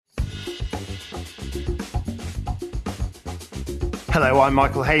Hello, I'm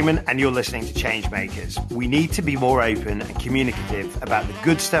Michael Heyman, and you're listening to Changemakers. We need to be more open and communicative about the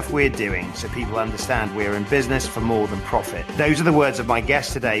good stuff we're doing so people understand we're in business for more than profit. Those are the words of my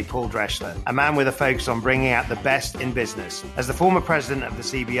guest today, Paul Dreschler, a man with a focus on bringing out the best in business. As the former president of the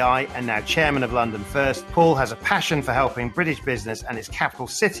CBI and now chairman of London First, Paul has a passion for helping British business and its capital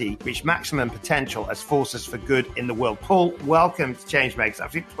city reach maximum potential as forces for good in the world. Paul, welcome to Changemakers.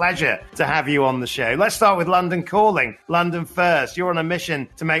 Absolute pleasure to have you on the show. Let's start with London calling. London First. You're on a mission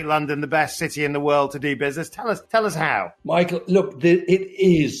to make London the best city in the world to do business. Tell us how. Michael, look, it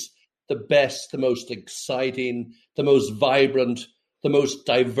is the best, the most exciting, the most vibrant, the most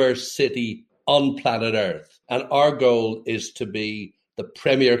diverse city on planet Earth. And our goal is to be the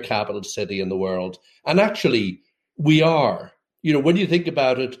premier capital city in the world. And actually, we are. You know, when you think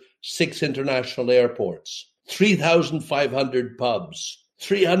about it, 6 international airports, 3,500 pubs,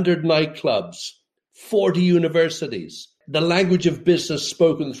 300 nightclubs, 40 universities, the language of business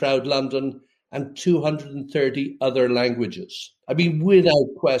spoken throughout London, and 230 other languages. I mean, without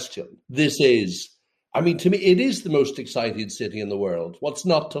question, to me, it is the most exciting city in the world. What's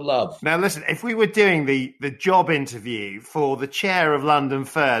not to love? Now, listen, if we were doing the job interview for the chair of London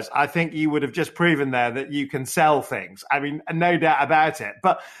First, I think you would have just proven there that you can sell things. I mean, no doubt about it.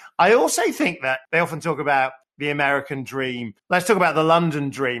 But I also think that they often talk about the American dream. Let's talk about the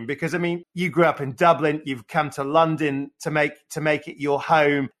London dream, because, I mean, you grew up in Dublin. You've come to London to make it your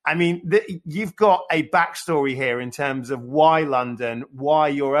home. I mean, you've got a backstory here in terms of why London, why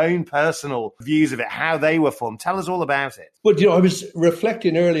your own personal views of it, how they were formed. Tell us all about it. But, you know, I was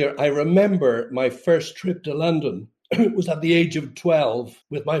reflecting earlier. I remember my first trip to London. It was at the age of 12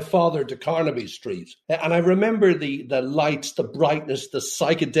 with my father to Carnaby Street. And I remember the lights, the brightness, the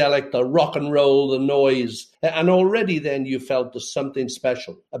psychedelic, the rock and roll, the noise. And already then you felt there's something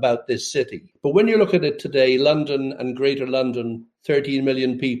special about this city. But when you look at it today, London and Greater London, 13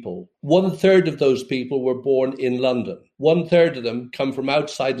 million people. 1/3 of those people were born in London. 1/3 of them come from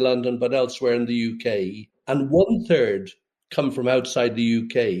outside London, but elsewhere in the UK. And 1/3 come from outside the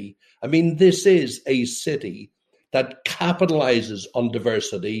UK. I mean, this is a city that capitalizes on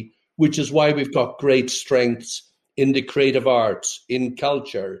diversity, which is why we've got great strengths in the creative arts, in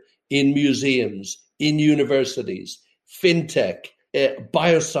culture, in museums, in universities, fintech,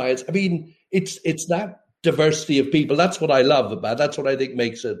 bioscience. I mean, it's that diversity of people. That's what I love about it. That's what I think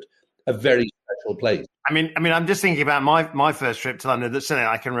makes it a very special place. I mean, I'm just thinking about my first trip to London. That's something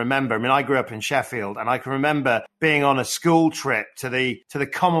I can remember. I mean, I grew up in Sheffield, and I can remember being on a school trip to the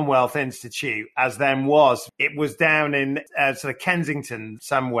Commonwealth Institute, as then was. It was down in sort of Kensington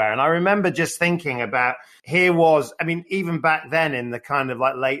somewhere, and I remember just thinking about even back then in the kind of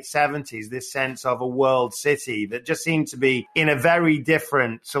like late 70s, this sense of a world city that just seemed to be in a very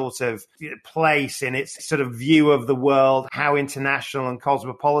different sort of place in its sort of view of the world, how international and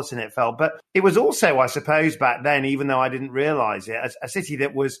cosmopolitan it felt. But it was also, I suppose, back then, even though I didn't realize it, a city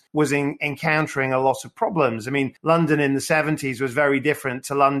that was encountering a lot of problems. I mean, London in the 70s was very different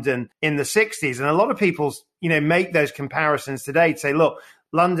to London in the 60s. And a lot of people, make those comparisons today to say, look,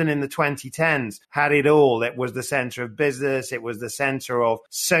 London in the 2010s had it all. It was the center of business. It was the center of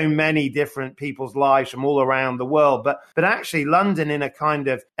so many different people's lives from all around the world. But actually, London in a kind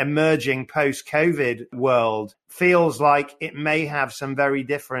of emerging post-COVID world feels like it may have some very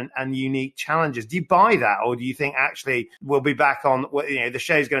different and unique challenges. Do you buy that? Or do you think actually we'll be back on, the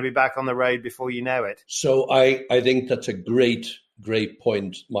show's going to be back on the road before you know it? So I think that's a great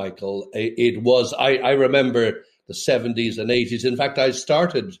point, Michael. It was, I remember the 70s and 80s. In fact, I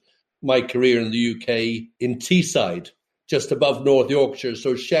started my career in the UK in Teesside, just above North Yorkshire.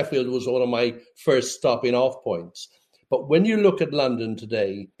 So Sheffield was one of my first stopping off points. But when you look at London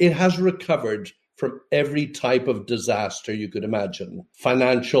today, it has recovered from every type of disaster you could imagine.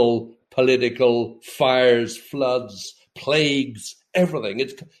 Financial, political, fires, floods, plagues, everything.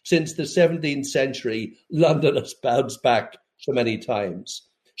 Since the 17th century, London has bounced back so many times.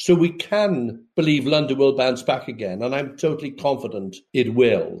 So we can believe London will bounce back again, and I'm totally confident it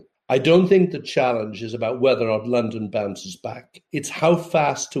will. I don't think the challenge is about whether or not London bounces back. It's how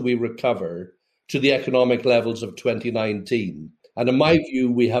fast do we recover to the economic levels of 2019. And in my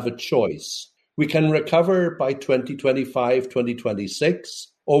view, we have a choice. We can recover by 2025,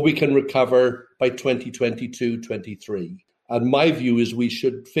 2026, or we can recover by 2022, 23. And my view is we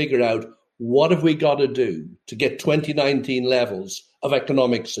should figure out what have we got to do to get 2019 levels of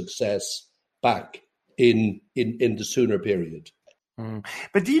economic success back in the sooner period.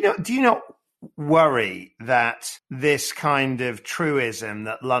 But do you know worry that this kind of truism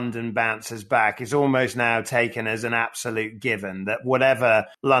that London bounces back is almost now taken as an absolute given, that whatever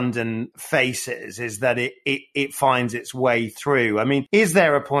London faces is that it finds its way through? I mean, is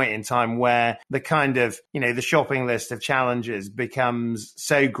there a point in time where the kind of, the shopping list of challenges becomes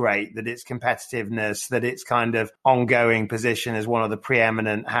so great that its competitiveness, that its kind of ongoing position as one of the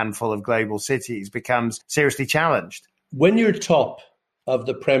preeminent handful of global cities becomes seriously challenged? When you're top of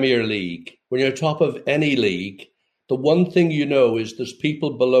the Premier League, when you're top of any league, the one thing you know is there's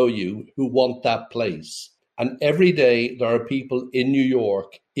people below you who want that place. And every day there are people in New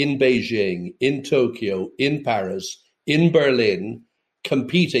York, in Beijing, in Tokyo, in Paris, in Berlin,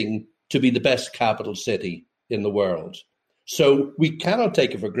 competing to be the best capital city in the world. So we cannot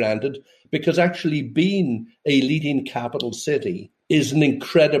take it for granted, because actually being a leading capital city is an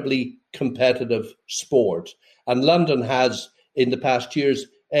incredibly competitive sport. And London has, in the past years,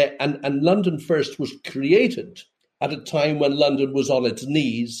 and London First was created at a time when London was on its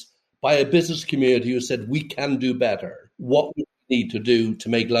knees by a business community who said, we can do better. What we need to do to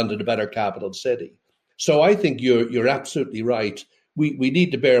make London a better capital city? So I think you're absolutely right. We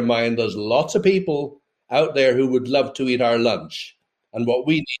need to bear in mind there's lots of people out there who would love to eat our lunch. And what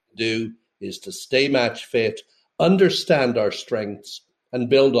we need to do is to stay match fit, understand our strengths and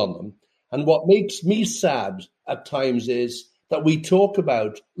build on them. And what makes me sad at times is that we talk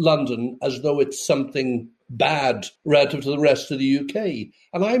about London as though it's something bad relative to the rest of the UK.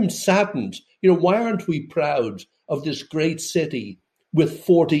 And I'm saddened. Why aren't we proud of this great city with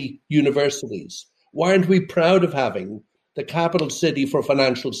 40 universities? Why aren't we proud of having the capital city for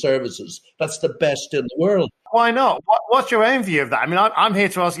financial services? That's the best in the world. Why not? What's your own view of that? I mean, I'm here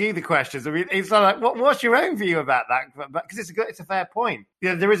to ask you the questions. I mean, it's like, what's your own view about that? Because it's a fair point.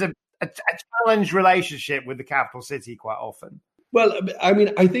 There is a challenged relationship with the capital city quite often. Well, I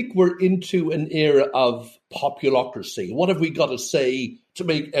mean, I think we're into an era of populocracy. What have we got to say to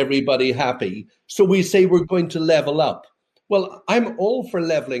make everybody happy? So we say we're going to level up. Well, I'm all for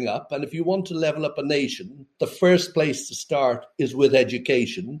leveling up. And if you want to level up a nation, the first place to start is with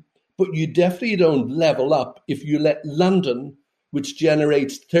education. But you definitely don't level up if you let London, which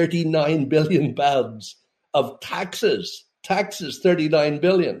generates £39 billion of taxes, 39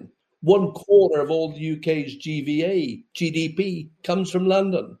 billion. 1/4 of all the UK's GDP comes from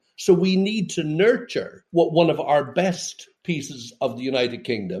London. So we need to nurture one of our best pieces of the United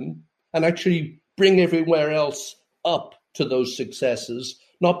Kingdom and actually bring everywhere else up to those successes,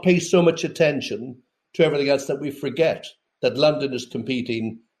 not pay so much attention to everything else that we forget that London is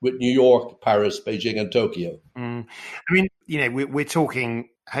competing with New York, Paris, Beijing, and Tokyo. I mean, we're talking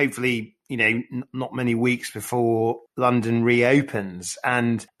hopefully, not many weeks before London reopens.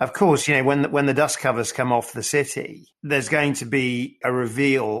 And of course, when the dust covers come off the city, there's going to be a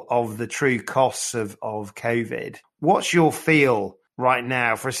reveal of the true costs of COVID. What's your feel right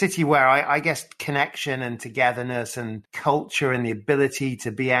now for a city where I guess connection and togetherness and culture and the ability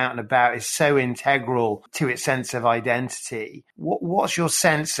to be out and about is so integral to its sense of identity? What's your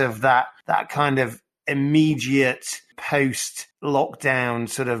sense of that kind of immediate post-lockdown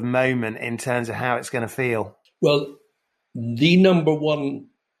sort of moment in terms of how it's going to feel? Well, the number one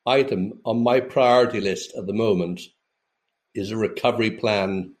item on my priority list at the moment is a recovery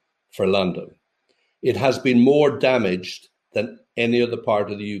plan for London. It has been more damaged than any other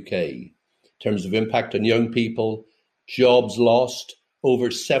part of the UK in terms of impact on young people, jobs lost. Over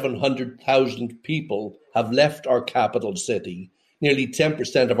 700,000 people have left our capital city. Nearly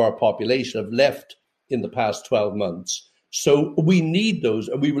 10% of our population have left in the past 12 months. So we need those,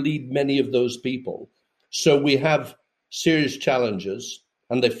 and we will need many of those people. So we have serious challenges,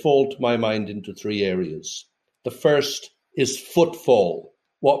 and they fall, to my mind, into three areas. The first is footfall.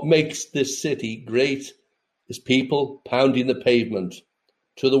 What makes this city great is people pounding the pavement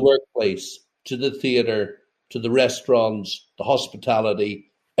to the workplace, to the theatre, to the restaurants, the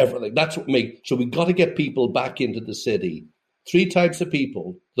hospitality, everything. That's what makes. So we've got to get people back into the city. Three types of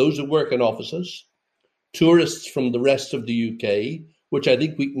people: those who work in offices, tourists from the rest of the UK, which I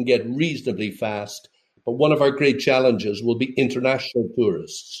think we can get reasonably fast. But one of our great challenges will be international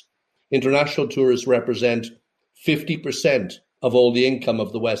tourists. International tourists represent 50% of all the income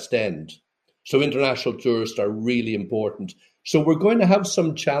of the West End. So international tourists are really important. So we're going to have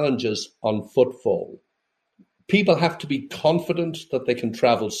some challenges on footfall. People have to be confident that they can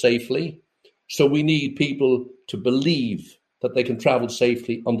travel safely. So we need people to believe that they can travel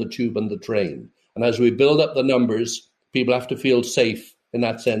safely on the tube and the train. And as we build up the numbers, people have to feel safe in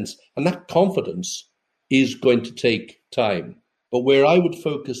that sense. And that confidence is going to take time. But where I would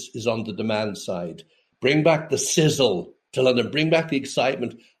focus is on the demand side. Bring back the sizzle to London, bring back the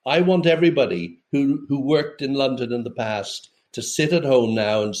excitement. I want everybody who worked in London in the past to sit at home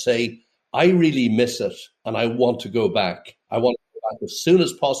now and say, I really miss it and I want to go back. I want to go back as soon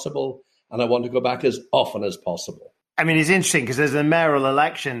as possible and I want to go back as often as possible. I mean, it's interesting because there's the mayoral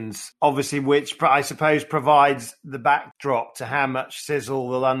elections, obviously, which I suppose provides the backdrop to how much sizzle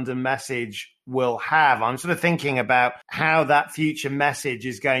the London message will have. I'm sort of thinking about how that future message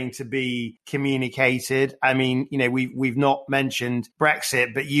is going to be communicated. I mean, you know, we've not mentioned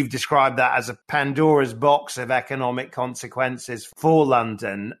Brexit, but you've described that as a Pandora's box of economic consequences for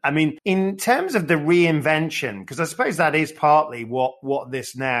London. I mean, in terms of the reinvention, because I suppose that is partly what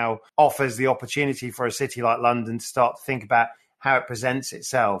this now offers the opportunity for a city like London to start to think about how it presents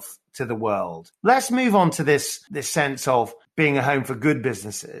itself to the world. Let's move on to this sense of being a home for good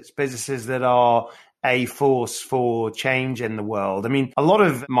businesses that are a force for change in the world. I mean, a lot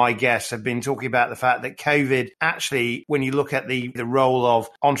of my guests have been talking about the fact that COVID actually, when you look at the role of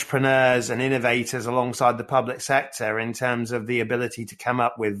entrepreneurs and innovators alongside the public sector in terms of the ability to come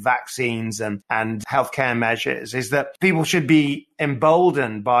up with vaccines and healthcare measures, is that people should be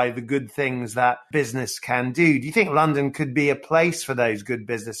emboldened by the good things that business can do. Do you think London could be a place for those good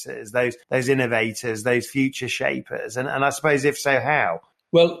businesses, those innovators, those future shapers? And I suppose if so, how?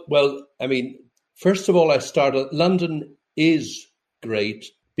 Well, I mean, first of all, London is great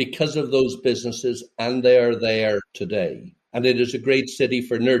because of those businesses, and they are there today. And it is a great city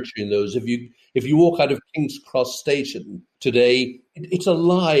for nurturing those. If you walk out of King's Cross Station today, it's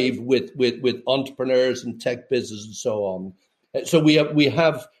alive with entrepreneurs and tech business and so on. So we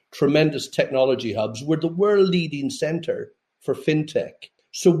have tremendous technology hubs. We're the world leading center for fintech.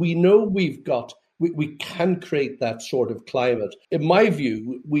 So we know we can create that sort of climate. In my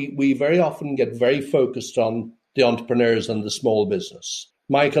view, we very often get very focused on the entrepreneurs and the small business.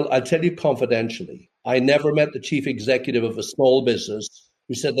 Michael, I'll tell you confidentially, I never met the chief executive of a small business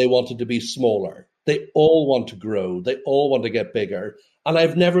who said they wanted to be smaller. They all want to grow. They all want to get bigger. And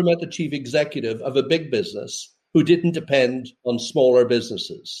I've never met the chief executive of a big business who didn't depend on smaller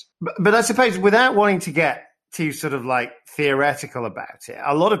businesses. But I suppose without wanting to get too sort of like theoretical about it,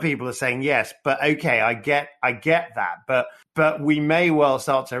 a lot of people are saying, yes, but okay, I get that. But we may well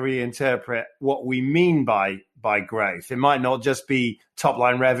start to reinterpret what we mean by growth. It might not just be top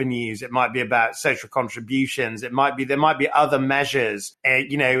line revenues. It might be about social contributions. There might be other measures,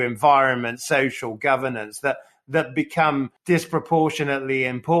 environment, social governance that become disproportionately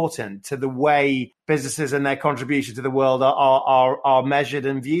important to the way businesses and their contribution to the world are measured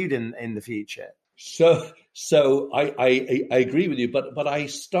and viewed in the future. So I agree with you, but I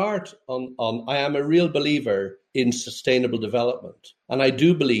start on I am a real believer in sustainable development. And I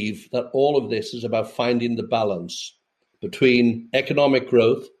do believe that all of this is about finding the balance between economic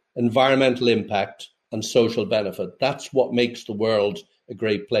growth, environmental impact, and social benefit. That's what makes the world a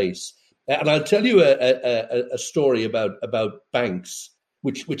great place. And I'll tell you a story about banks,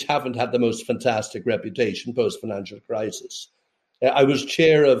 which haven't had the most fantastic reputation post-financial crisis. I was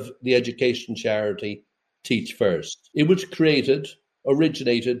chair of the education charity Teach First. It was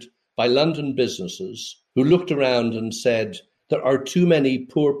originated by London businesses who looked around and said, there are too many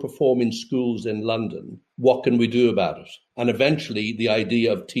poor performing schools in London. What can we do about it? And eventually the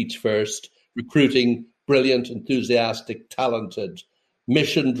idea of Teach First, recruiting brilliant, enthusiastic, talented,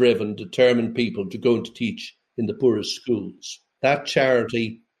 mission-driven, determined people to go and to teach in the poorest schools. That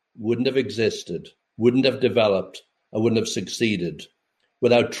charity wouldn't have existed, wouldn't have developed, and wouldn't have succeeded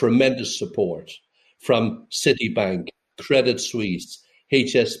without tremendous support from Citibank, Credit Suisse,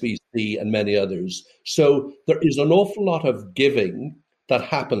 HSBC, and many others. So there is an awful lot of giving that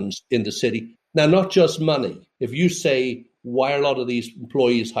happens in the city. Now, not just money. If you say, why are a lot of these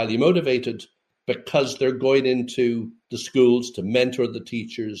employees highly motivated? Because they're going into the schools to mentor the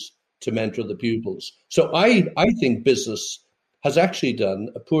teachers, to mentor the pupils. So I think business has actually done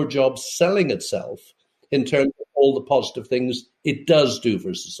a poor job selling itself in terms of all the positive things it does do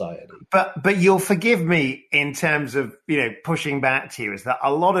for society. But you'll forgive me in terms of, pushing back to you, is that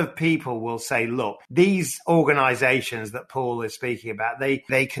a lot of people will say, look, these organizations that Paul is speaking about,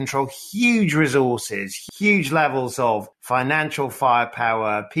 they control huge resources, huge levels of financial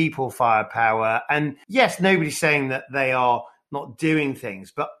firepower, people firepower. And yes, nobody's saying that they are not doing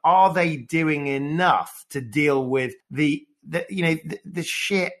things, but are they doing enough to deal with the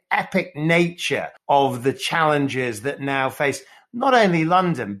sheer epic nature of the challenges that now face not only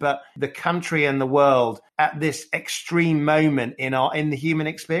London, but the country and the world at this extreme moment in the human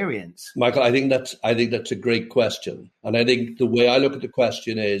experience? Michael, I think that's a great question. And I think the way I look at the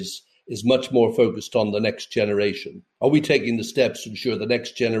question is much more focused on the next generation. Are we taking the steps to ensure the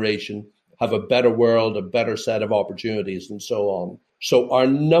next generation have a better world, a better set of opportunities, and so on. So our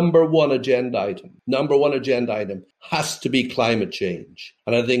number one agenda item has to be climate change.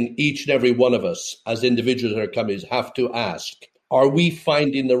 And I think each and every one of us as individuals in our companies have to ask, are we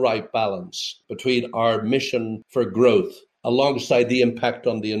finding the right balance between our mission for growth alongside the impact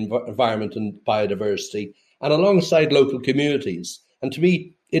on the environment and biodiversity and alongside local communities? And to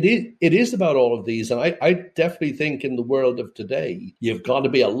me, it is about all of these. And I definitely think in the world of today, you've got to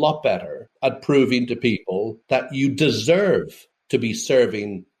be a lot better at proving to people that you deserve to be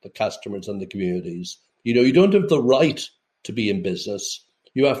serving the customers and the communities. You know, you don't have the right to be in business.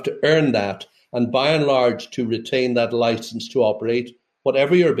 You have to earn that. And by and large, to retain that license to operate,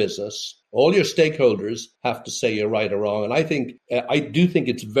 whatever your business, all your stakeholders have to say you're right or wrong. And I do think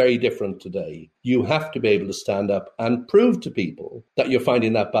it's very different today. You have to be able to stand up and prove to people that you're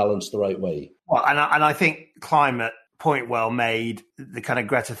finding that balance the right way. Well, and I think climate, point well made, the kind of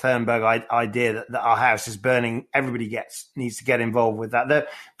Greta Thunberg idea that our house is burning, everybody needs to get involved with that.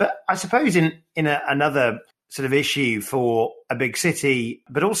 But I suppose in another sort of issue for a big city,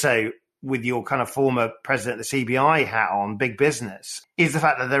 but also with your kind of former president of the CBI hat on, big business, is the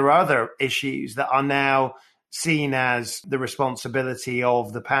fact that there are other issues that are now seen as the responsibility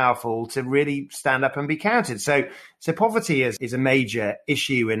of the powerful to really stand up and be counted. So poverty is a major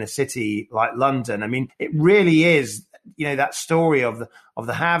issue in a city like London. I mean, it really is, you know, that story of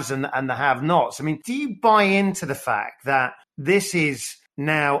the haves and the have-nots. I mean, do you buy into the fact that this is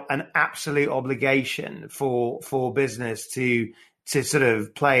now an absolute obligation for business to sort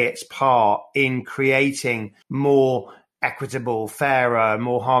of play its part in creating more equitable, fairer,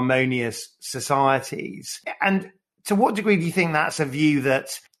 more harmonious societies? And to what degree do you think that's a view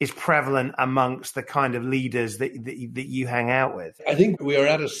that is prevalent amongst the kind of leaders that you hang out with? I think we are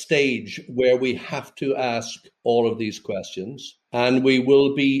at a stage where we have to ask all of these questions, and we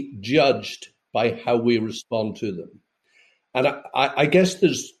will be judged by how we respond to them. And I guess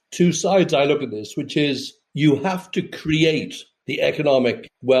there's two sides I look at this, which is you have to create the economic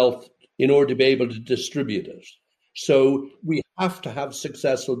wealth in order to be able to distribute it. So we have to have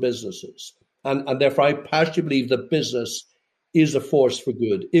successful businesses. And therefore, I passionately believe that business is a force for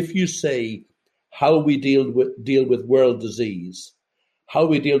good. If you say how we deal with world disease, how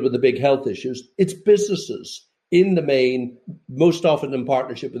we deal with the big health issues, it's businesses in the main, most often in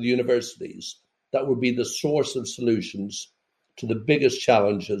partnership with universities, that would be the source of solutions to the biggest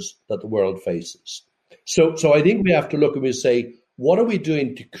challenges that the world faces. So I think we have to look and we say, what are we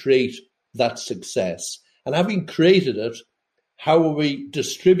doing to create that success? And having created it, how are we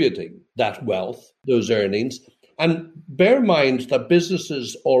distributing that wealth, those earnings? And bear in mind that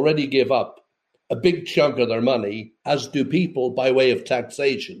businesses already give up a big chunk of their money, as do people, by way of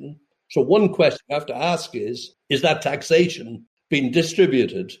taxation. So one question you have to ask is that taxation being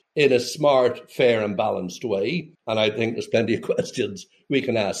distributed in a smart, fair and balanced way? And I think there's plenty of questions we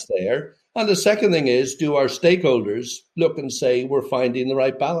can ask there. And the second thing is, do our stakeholders look and say we're finding the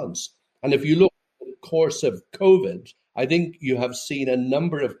right balance? And if you look at the course of COVID, I think you have seen a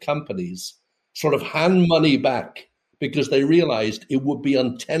number of companies sort of hand money back because they realized it would be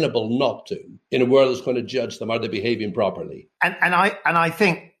untenable not to in a world that's going to judge them. Are they behaving properly? And I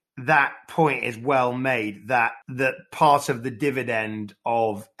think that point is well made, that part of the dividend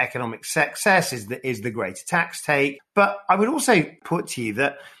of economic success is the greater tax take. But I would also put to you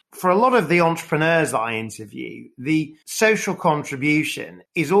that for a lot of the entrepreneurs that I interview, the social contribution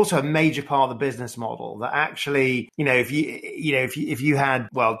is also a major part of the business model. That actually, if you had,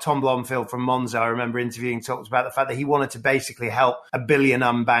 Tom Blomfield from Monzo, I remember interviewing, talked about the fact that he wanted to basically help 1 billion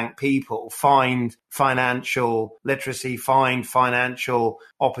unbanked people find financial literacy, find financial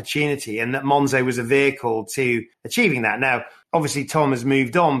opportunity, and that Monzo was a vehicle to achieving that. Now, obviously, Tom has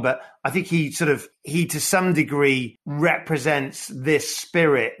moved on, but I think he to some degree represents this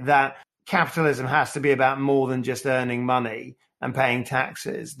spirit that capitalism has to be about more than just earning money and paying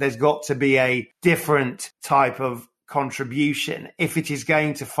taxes. There's got to be a different type of contribution if it is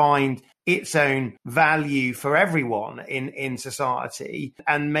going to find its own value for everyone in society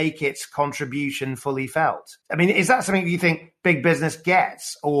and make its contribution fully felt. I mean, is that something you think big business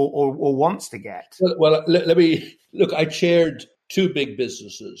gets or wants to get? Well, let me look. I chaired 2 big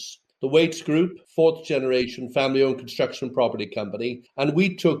businesses, the Waits Group, 4th generation family-owned construction property company, and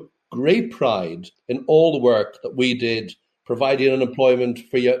we took great pride in all the work that we did, providing employment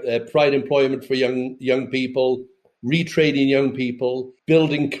for young people, retraining young people,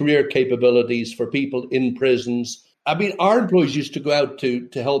 building career capabilities for people in prisons. I mean, our employees used to go out to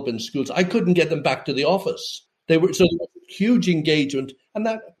help in schools. I couldn't get them back to the office. There was huge engagement, and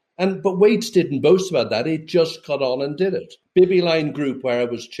But Waits didn't boast about that. It just got on and did it. Bibbyline Group, where I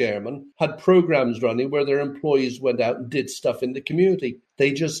was chairman, had programs running where their employees went out and did stuff in the community.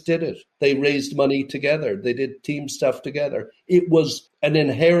 They just did it. They raised money together. They did team stuff together. It was an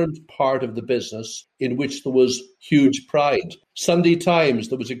inherent part of the business in which there was huge pride. Sunday Times,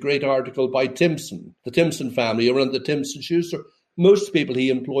 there was a great article by Timpson, the Timpson family around the Timpson shoe store. Most people he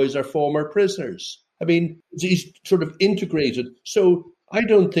employs are former prisoners. I mean, he's sort of integrated. So I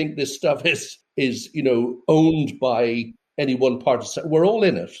don't think this stuff is owned by any one part. We're all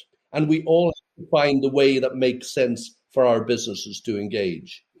in it, and we all have to find the way that makes sense for our businesses to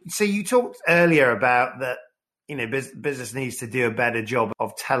engage. So you talked earlier about that, business needs to do a better job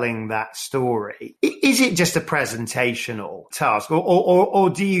of telling that story. Is it just a presentational task, or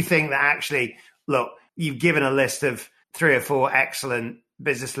do you think that actually, look, you've given a list of 3 or 4 excellent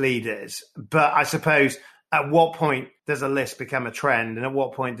business leaders, but I suppose at what point does a list become a trend, and at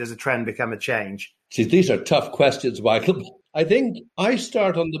what point does a trend become a change? See, these are tough questions, Michael. I think I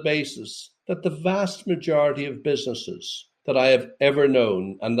start on the basis that the vast majority of businesses that I have ever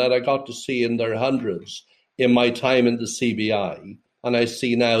known and that I got to see in their hundreds in my time in the CBI, and I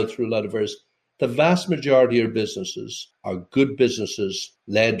see now through Ludovers, the vast majority of businesses are good businesses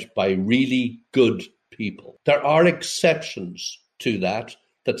led by really good people. There are exceptions to that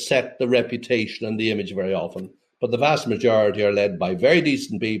set the reputation and the image very often. But the vast majority are led by very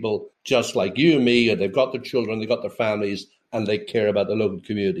decent people, just like you and me, and they've got their children, they've got their families, and they care about the local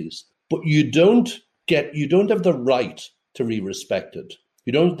communities. But you don't have the right to be respected.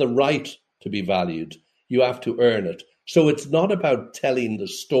 You don't have the right to be valued. You have to earn it. So it's not about telling the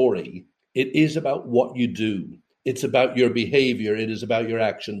story. It is about what you do. It's about your behavior. It is about your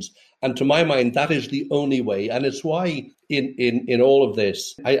actions. And to my mind, that is the only way. And it's why in all of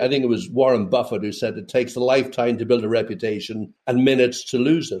this, I think it was Warren Buffett who said it takes a lifetime to build a reputation and minutes to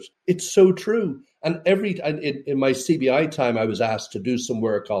lose it. It's so true. And in my CBI time, I was asked to do some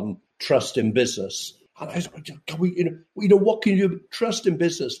work on trust in business. And I said, what can you do? Trust in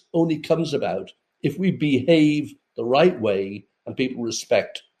business only comes about if we behave the right way and people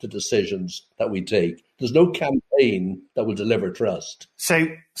respect the decisions that we take. There's no campaign that will deliver trust. So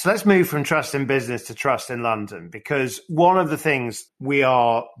let's move from trust in business to trust in London, because one of the things we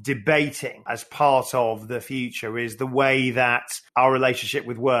are debating as part of the future is the way that our relationship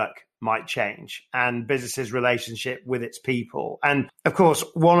with work might change and businesses' relationship with its people. And of course,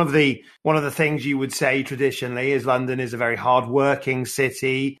 one of the things you would say traditionally is London is a very hard-working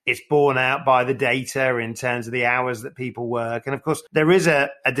city. It's borne out by the data in terms of the hours that people work. And of course, there is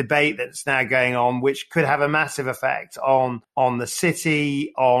a debate that's now going on which could have a massive effect on the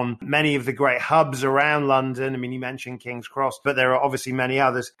city, on many of the great hubs around London. I mean, you mentioned King's Cross, but there are obviously many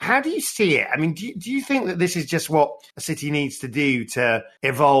others. How do you see it? I mean, do you think that this is just what a city needs to do to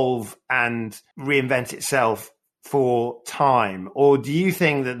evolve and reinvent itself for time? Or do you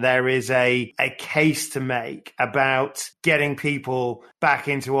think that there is a case to make about getting people back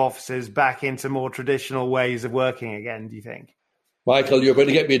into offices, back into more traditional ways of working again, do you think? Michael, you're going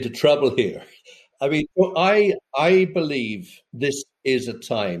to get me into trouble here. I mean, I believe this is a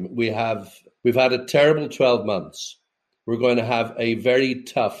time we've had a terrible 12 months. We're going to have a very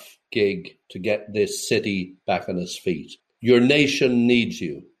tough gig to get this city back on its feet. Your nation needs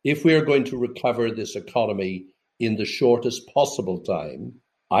you. If we are going to recover this economy in the shortest possible time,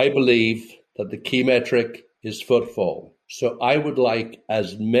 I believe that the key metric is footfall. So I would like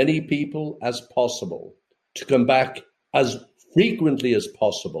as many people as possible to come back as frequently as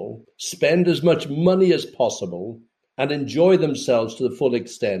possible, spend as much money as possible, and enjoy themselves to the full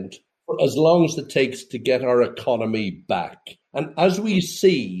extent for as long as it takes to get our economy back. And as we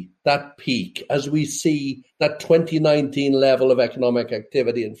see that peak, as we see that 2019 level of economic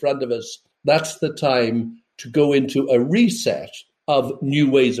activity in front of us, that's the time to go into a reset of new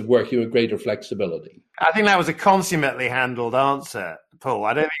ways of working with greater flexibility. I think that was a consummately handled answer, Paul.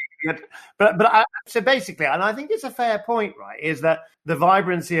 I don't think so basically, and I think it's a fair point, right, is that the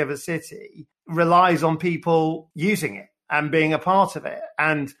vibrancy of a city relies on people using it and being a part of it.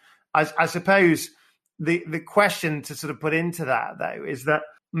 And I suppose the question to sort of put into that, though, is that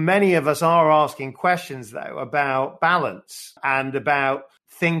many of us are asking questions, though, about balance and about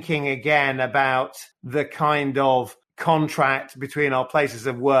thinking again about the kind of contract between our places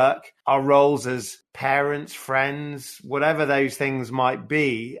of work, our roles as parents, friends, whatever those things might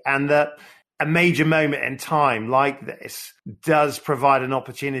be, and that a major moment in time like this does provide an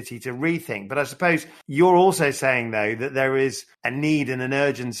opportunity to rethink. But I suppose you're also saying, though, that there is a need and an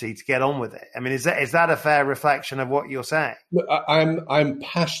urgency to get on with it. I mean, is that a fair reflection of what you're saying? I'm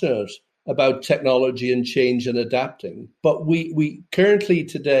passionate about technology and change and adapting. But we currently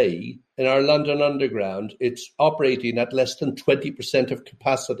today in our London Underground, it's operating at less than 20% of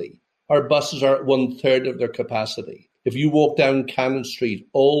capacity. Our buses are at 1/3 of their capacity. If you walk down Cannon Street,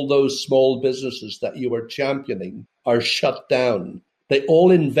 all those small businesses that you are championing are shut down. They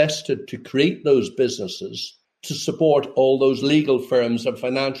all invested to create those businesses to support all those legal firms and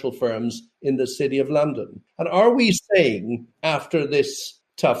financial firms in the City of London. And are we saying after this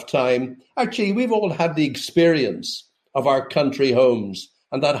tough time, actually, we've all had the experience of our country homes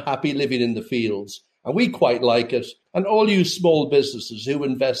and that happy living in the fields, and we quite like it. And all you small businesses who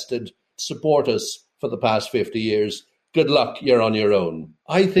invested support us for the past 50 years, good luck, you're on your own.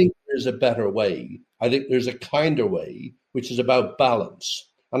 I think there's a better way. I think there's a kinder way, which is about balance.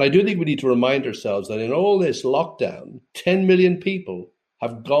 And I do think we need to remind ourselves that in all this lockdown, 10 million people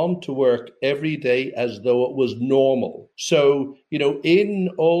have gone to work every day as though it was normal. So, in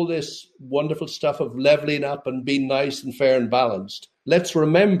all this wonderful stuff of leveling up and being nice and fair and balanced, let's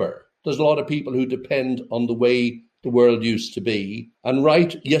remember there's a lot of people who depend on the way the world used to be. And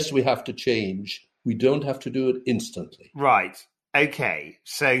yes, we have to change. We don't have to do it instantly. Right. Okay.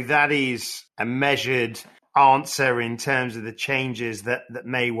 So that is a measured answer in terms of the changes that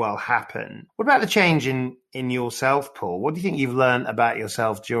may well happen. What about the change in yourself, Paul? What do you think you've learned about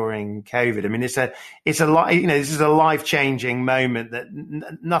yourself during COVID? I mean, this is a life-changing moment that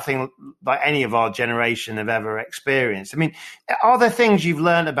nothing like any of our generation have ever experienced. I mean, are there things you've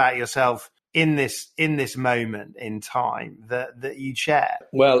learned about yourself in this moment in time that you share?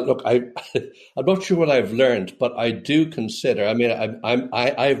 Well, look, I'm not sure what I've learned, but I do consider. I mean,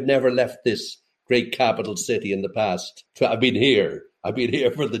 I've never left this great capital city in the past. I've been here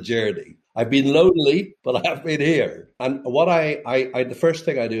for the journey. I've been lonely, but I've been here. And what the first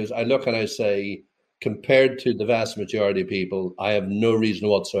thing I do is I look and I say, compared to the vast majority of people, I have no reason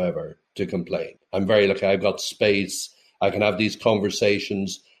whatsoever to complain. I'm very lucky. I've got space. I can have these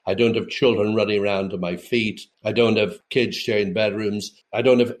conversations. I don't have children running around at my feet. I don't have kids sharing bedrooms. I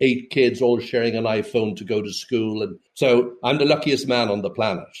don't have 8 kids all sharing an iPhone to go to school. And so I'm the luckiest man on the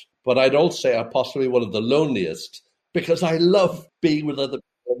planet. But I'd also say I'm possibly one of the loneliest because I love being with other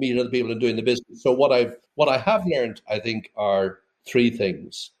people, meeting other people and doing the business. So what I have learned, I think, are 3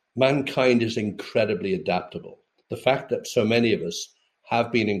 things. Mankind is incredibly adaptable. The fact that so many of us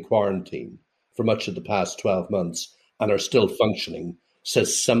have been in quarantine for much of the past 12 months and are still functioning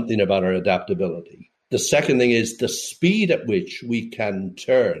says something about our adaptability. The second thing is the speed at which we can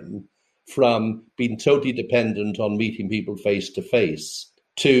turn from being totally dependent on meeting people face to face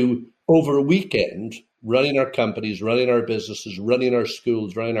to over a weekend running our companies, running our businesses, running our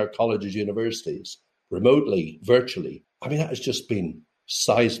schools, running our colleges, universities, remotely, virtually. I mean, that has just been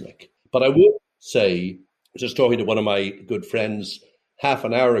seismic. But I would say, just talking to one of my good friends half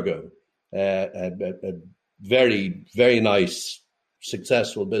an hour ago, a very, very nice,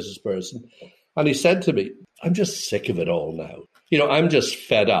 successful business person, and he said to me, I'm just sick of it all now. I'm just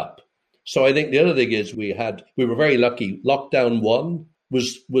fed up. So I think the other thing is we were very lucky. Lockdown 1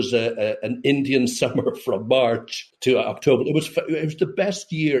 was an Indian summer from March to October. It was the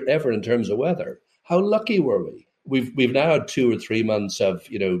best year ever in terms of weather. How lucky were we? We've now had 2 or 3 months of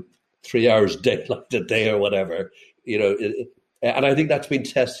 3 hours daylight a day or whatever. And I think that's been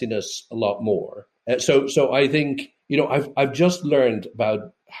testing us a lot more. So I think I've just learned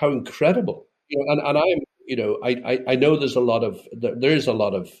about how incredible and I know there's a lot of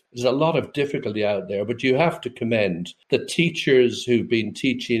difficulty out there, but you have to commend the teachers who've been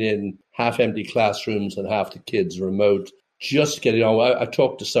teaching in half-empty classrooms and half the kids remote, just getting on. I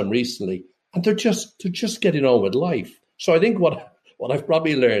talked to some recently, and they're just getting on with life. So I think what I've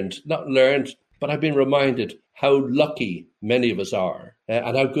probably not learned, but I've been reminded how lucky many of us are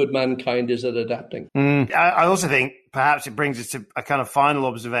and how good mankind is at adapting. I also think perhaps it brings us to a kind of final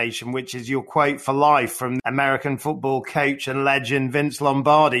observation, which is your quote for life from American football coach and legend Vince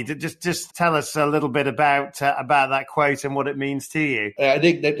Lombardi. Just tell us a little bit about that quote and what it means to you. I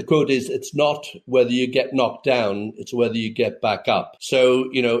think that the quote is, it's not whether you get knocked down, it's whether you get back up. So,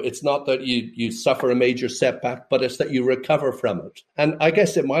 it's not that you suffer a major setback, but it's that you recover from it. And I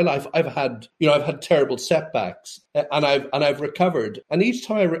guess in my life, I've had terrible setbacks and I've recovered. And each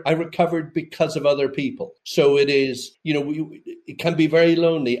time I recovered because of other people. So it is, it can be very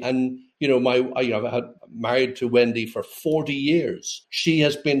lonely. And, I've had married to Wendy for 40 years. She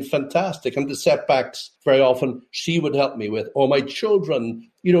has been fantastic. And the setbacks very often she would help me with, or my children,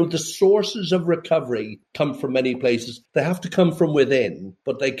 the sources of recovery come from many places. They have to come from within,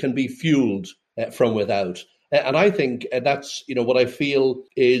 but they can be fueled from without. And I think that's, what I feel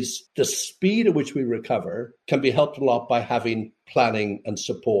is the speed at which we recover can be helped a lot by having planning and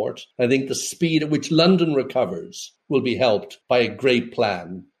support. I think the speed at which London recovers will be helped by a great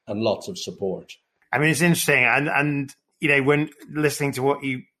plan and lots of support. I mean, it's interesting. And when listening to what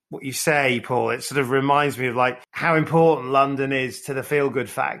you say, Paul, it sort of reminds me of like how important London is to the feel-good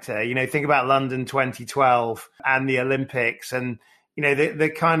factor. Think about London 2012 and the Olympics and,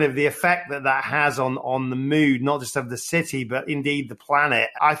 the kind of the effect that has on the mood, not just of the city, but indeed the planet.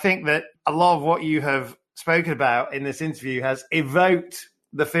 I think that a lot of what you have spoken about in this interview has evoked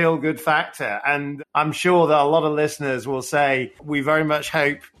the feel-good factor. And I'm sure that a lot of listeners will say, we very much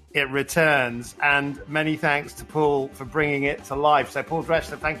hope it returns. And many thanks to Paul for bringing it to life. So Paul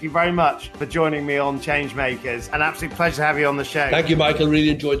Drechsler, thank you very much for joining me on Changemakers. An absolute pleasure to have you on the show. Thank you, Michael. Really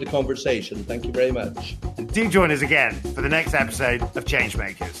enjoyed the conversation. Thank you very much. And do join us again for the next episode of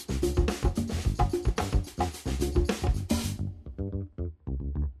Changemakers.